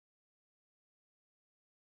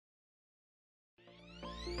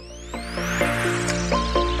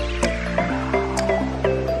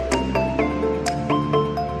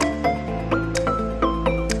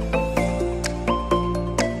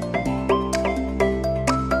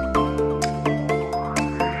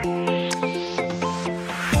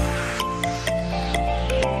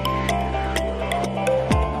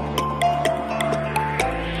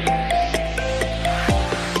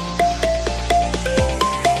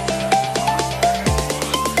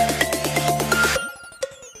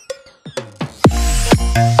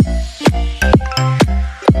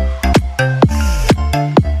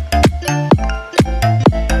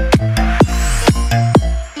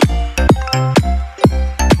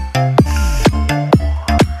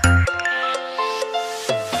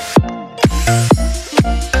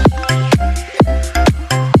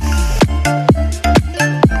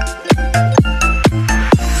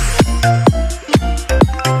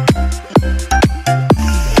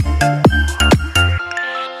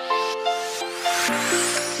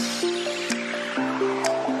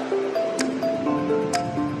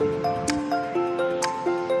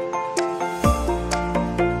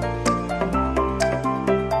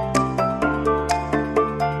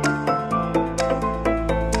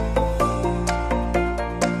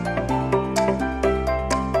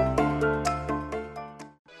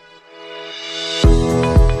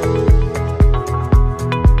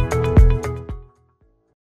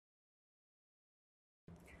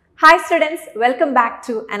Hi students, welcome back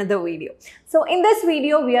to another video. So in this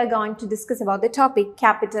video, we are going to discuss about the topic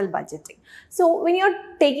capital budgeting. So when you're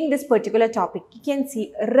taking this particular topic, you can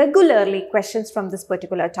see regularly questions from this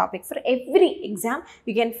particular topic. For every exam,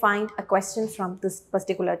 you can find a question from this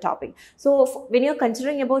particular topic. So when you're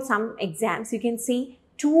considering about some exams, you can see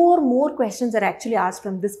 2 or more questions are actually asked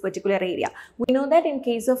from this particular area. We know that in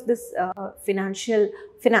case of this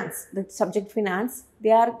finance, the subject finance,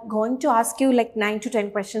 they are going to ask you like 9 to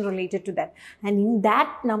 10 questions related to that. And in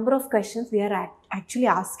that number of questions, they are actually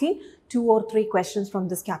asking 2 or 3 questions from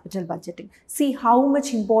this capital budgeting. See how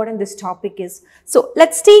much important this topic is. So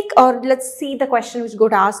let's see the question which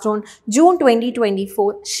got asked on June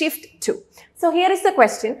 2024, shift 2. So here is the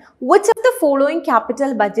question, which of the following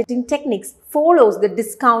capital budgeting techniques follows the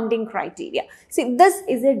discounting criteria? See, this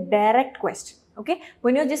is a direct question. Okay,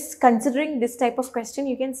 when you're just considering this type of question,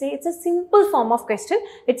 you can say it's a simple form of question.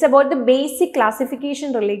 It's about the basic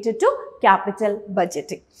classification related to capital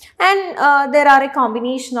budgeting. And there are a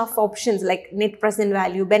combination of options like net present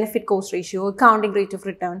value, benefit cost ratio, accounting rate of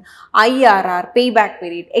return, IRR, payback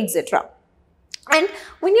period, etc. And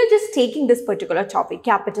when you're just taking this particular topic,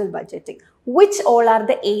 capital budgeting, which all are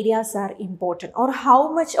the areas are important, or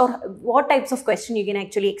how much or what types of question you can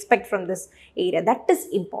actually expect from this area, that is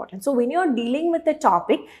important. So when you're dealing with the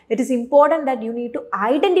topic, it is important that you need to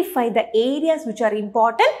identify the areas which are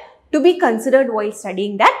important to be considered while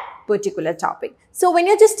studying that particular topic. So when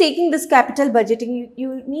you're just taking this capital budgeting,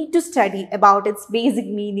 you need to study about its basic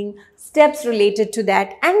meaning, steps related to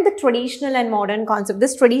that, and the traditional and modern concept.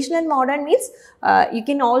 This traditional and modern means you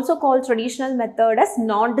can also call traditional method as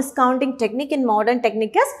non-discounting technique and modern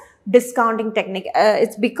technique as discounting technique.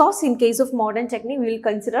 It's because in case of modern technique, we will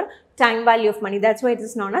consider time value of money. That's why it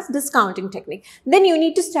is known as discounting technique. Then you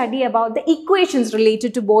need to study about the equations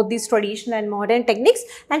related to both these traditional and modern techniques.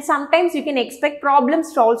 And sometimes you can expect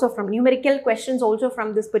problems also from numerical questions also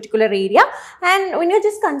from this particular area. And when you're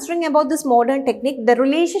just considering about this modern technique, the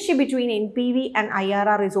relationship between NPV and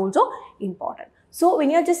IRR is also important. So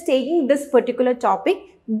when you're just taking this particular topic,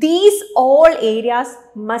 these all areas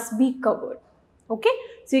must be covered. Okay,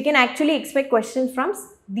 so you can actually expect questions from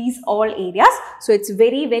these all areas. So it's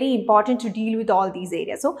very, very important to deal with all these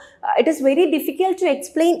areas. So it is very difficult to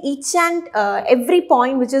explain each and every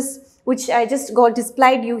point which I just got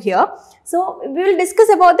displayed you here. So we will discuss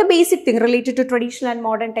about the basic thing related to traditional and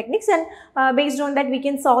modern techniques, and based on that we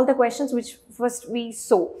can solve the questions which first we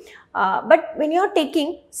saw. But when you're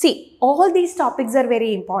taking, see, all these topics are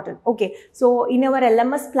very important. Okay, so in our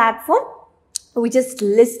LMS platform, we just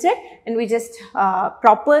listed and we just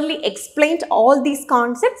properly explained all these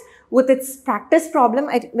concepts with its practice problem.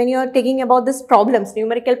 When you are taking about this problems,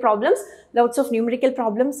 numerical problems, lots of numerical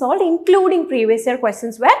problems solved, including previous year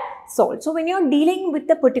questions were solved. So when you are dealing with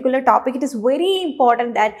the particular topic, it is very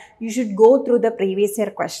important that you should go through the previous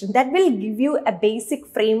year question. That will give you a basic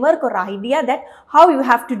framework or idea that how you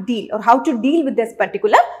have to deal or how to deal with this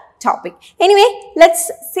particular topic. Anyway, let's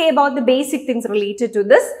say about the basic things related to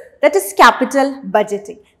this. That is capital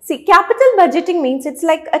budgeting. See, capital budgeting means it's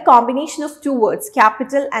like a combination of 2 words,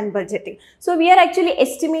 capital and budgeting. So we are actually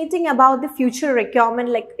estimating about the future requirement,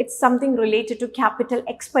 like it's something related to capital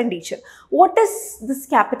expenditure. What is this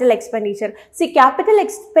capital expenditure? See, capital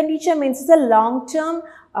expenditure means it's a long-term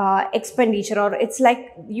expenditure, or it's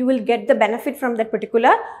like you will get the benefit from that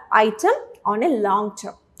particular item on a long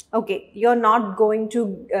term. Okay, you're not going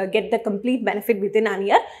to get the complete benefit within a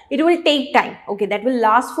year. It will take time. Okay, that will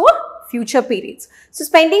last for future periods. So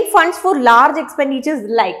spending funds for large expenditures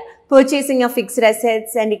like purchasing of fixed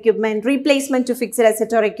assets and equipment, replacement to fixed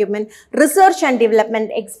asset or equipment, research and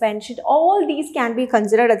development expansion, all these can be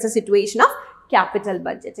considered as a situation of capital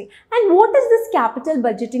budgeting. And what is this capital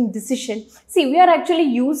budgeting decision? See, we are actually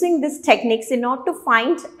using these techniques in order to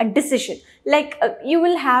find a decision. Like you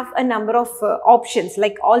will have a number of options,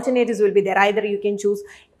 like alternatives will be there. Either you can choose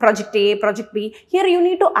project A, project B. Here you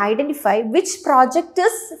need to identify which project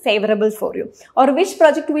is favorable for you or which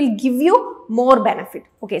project will give you more benefit.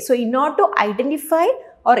 Okay, so in order to identify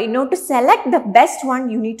or in order to select the best one,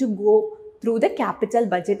 you need to go through the capital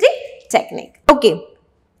budgeting technique. Okay.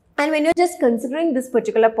 And when you're just considering this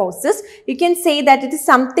particular process, you can say that it is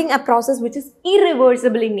a process which is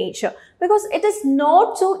irreversible in nature, because it is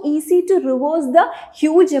not so easy to reverse the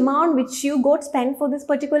huge amount which you got spent for this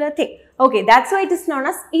particular thing. Okay, that's why it is known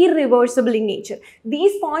as irreversible in nature.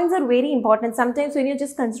 These points are very important. Sometimes when you're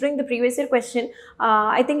just considering the previous year question,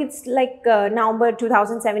 I think it's like November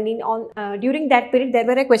 2017, during that period, there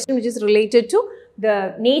were a question which is related to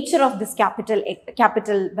the nature of this capital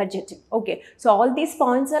budgeting. Okay, so all these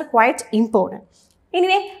points are quite important.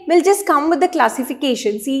 Anyway, we'll just come with the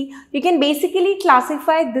classification. See, you can basically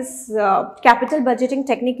classify this capital budgeting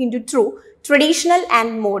technique into traditional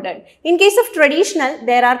and modern. In case of traditional,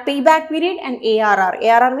 there are payback period and ARR.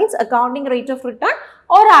 ARR means accounting rate of return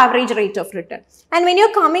or average rate of return. And when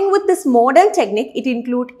you're coming with this modern technique, it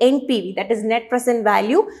includes NPV, that is net present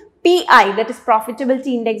value, PI, that is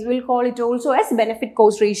profitability index, we'll call it also as benefit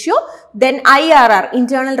cost ratio, then IRR,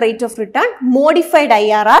 internal rate of return, modified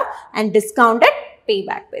IRR and discounted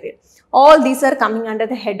payback period. All these are coming under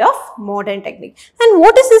the head of modern technique. And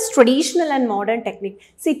what is this traditional and modern technique?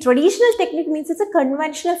 See, traditional technique means it's a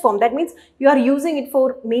conventional form. That means you are using it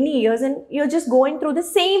for many years and you're just going through the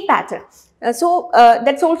same pattern. That's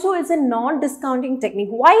also is a non-discounting technique.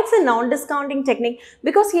 Why it's a non-discounting technique?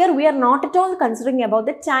 Because here we are not at all considering about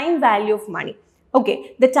the time value of money.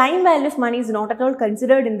 Okay, the time value of money is not at all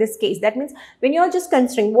considered in this case. That means when you are just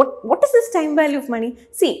considering what is this time value of money?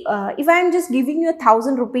 See, if I am just giving you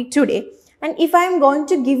 1,000 rupees today and if I am going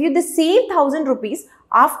to give you the same 1,000 rupees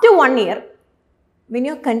after 1 year, when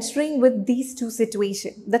you are considering with these two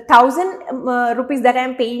situations, the 1,000 rupees that I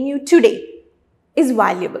am paying you today is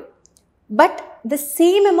valuable. But the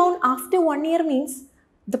same amount after 1 year means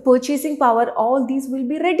the purchasing power, all these will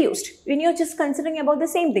be reduced when you're just considering about the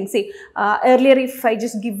same thing. See, earlier if I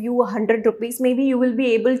just give you 100 rupees, maybe you will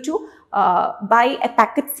be able to buy a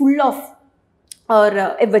packet full of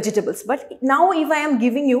vegetables. But now if I am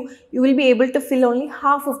giving you, you will be able to fill only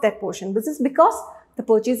half of that portion. This is because the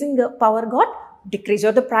purchasing power got decreased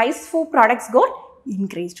or the price for products got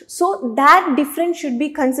increased. So that difference should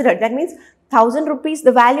be considered. That means 1,000 rupees,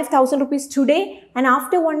 the value of 1,000 rupees today and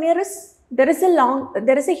after 1 year is there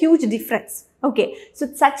is a huge difference. Okay, so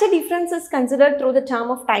such a difference is considered through the term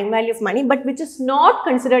of time value of money, but which is not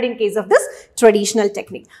considered in case of this traditional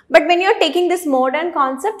technique. But when you're taking this modern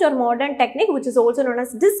concept or modern technique, which is also known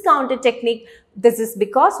as discounted technique, this is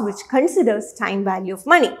because which considers time value of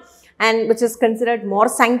money and which is considered more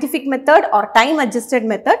scientific method or time adjusted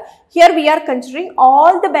method. Here we are considering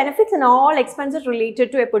all the benefits and all expenses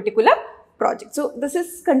related to a particular project. So this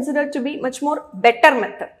is considered to be much more better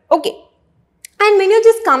method. Okay. And when you're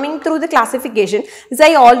just coming through the classification, as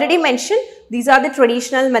I already mentioned, these are the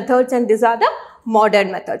traditional methods and these are the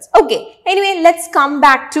modern methods. Okay, anyway, let's come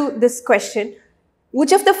back to this question.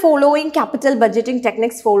 Which of the following capital budgeting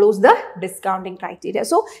techniques follows the discounting criteria?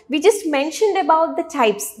 So, we just mentioned about the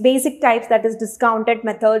types, basic types, that is discounted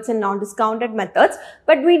methods and non-discounted methods,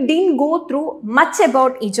 but we didn't go through much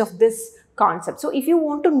about each of this concept. So, if you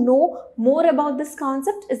want to know more about this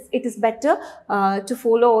concept, it is better to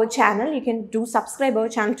follow our channel. You can do subscribe our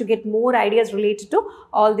channel to get more ideas related to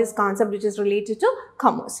all this concept which is related to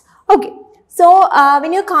commerce. Okay. So,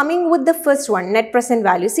 when you're coming with the first one, net present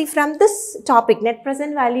value, see from this topic, net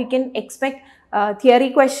present value, you can expect theory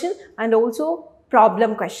question and also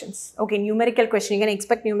problem questions. Okay, numerical question, you can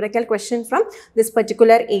expect numerical question from this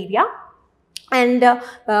particular area. And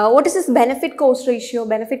what is this benefit cost ratio?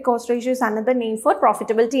 Benefit cost ratio is another name for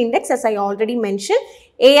profitability index, as I already mentioned.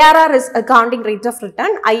 ARR is accounting rate of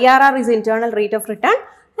return, IRR is internal rate of return,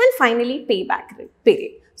 and finally payback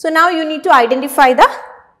period. So now you need to identify the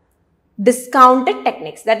discounted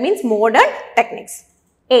techniques, that means modern techniques.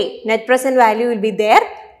 A, net present value will be there.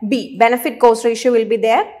 B, benefit cost ratio will be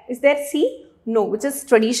there. Is there C? No, which is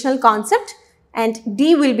traditional concept. And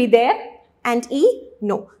D will be there. And E,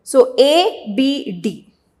 no. So A, B,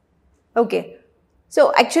 D. Okay.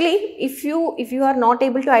 So actually, if you are not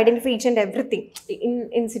able to identify each and everything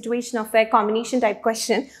in situation of a combination type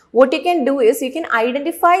question, what you can do is you can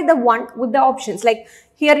identify the one with the options. Like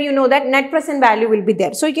here you know that net present value will be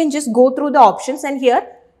there. So you can just go through the options and here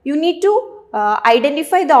you need to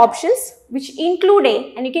identify the options which include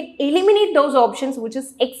A and you can eliminate those options which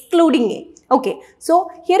is excluding A. Okay. So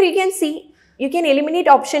here you can see you can eliminate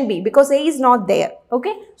option B because A is not there.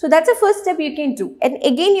 Okay. So that's the first step you can do. And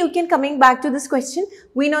again, you can coming back to this question.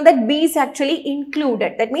 We know that B is actually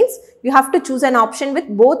included. That means you have to choose an option with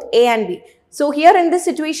both A and B. So here in this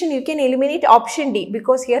situation, you can eliminate option D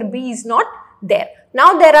because here B is not there.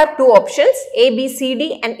 Now there are two options A, B, C,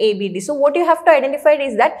 D and A, B, D. So what you have to identify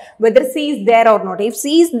is that whether C is there or not. If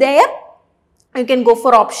C is there, you can go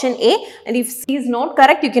for option A, and if C is not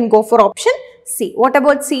correct, you can go for option C. What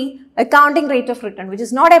about C? Accounting rate of return, which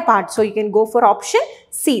is not a part. So you can go for option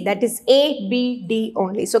C, that is A, B, D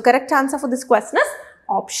only. So correct answer for this question is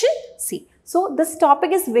option C. So this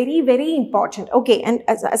topic is very, very important. Okay, and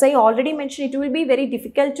as I already mentioned, it will be very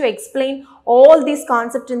difficult to explain all these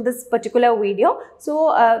concepts in this particular video. So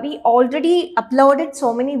we already uploaded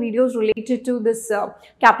so many videos related to this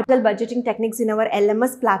capital budgeting techniques in our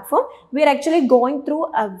LMS platform. We are actually going through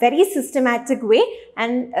a very systematic way,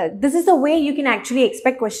 and this is the way you can actually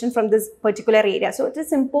expect questions from this particular area. So it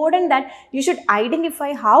is important that you should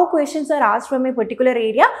identify how questions are asked from a particular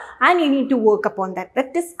area, and you need to work upon that.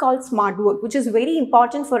 That is called smart work, which is very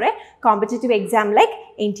important for a competitive exam like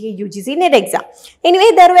NTA UGC net exam. Anyway,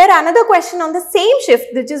 there were another question on the same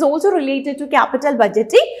shift which is also related to capital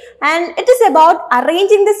budgeting, and it is about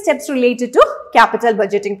arranging the steps related to capital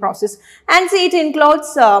budgeting process. And see, it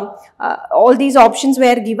includes all these options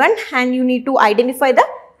were given, and you need to identify the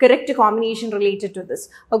correct combination related to this.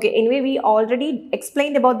 Okay, anyway, we already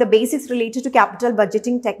explained about the basics related to capital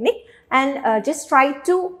budgeting technique, and just try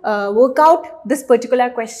to work out this particular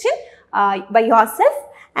question by yourself.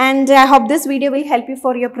 And I hope this video will help you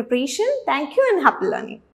for your preparation. Thank you and happy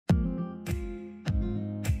learning.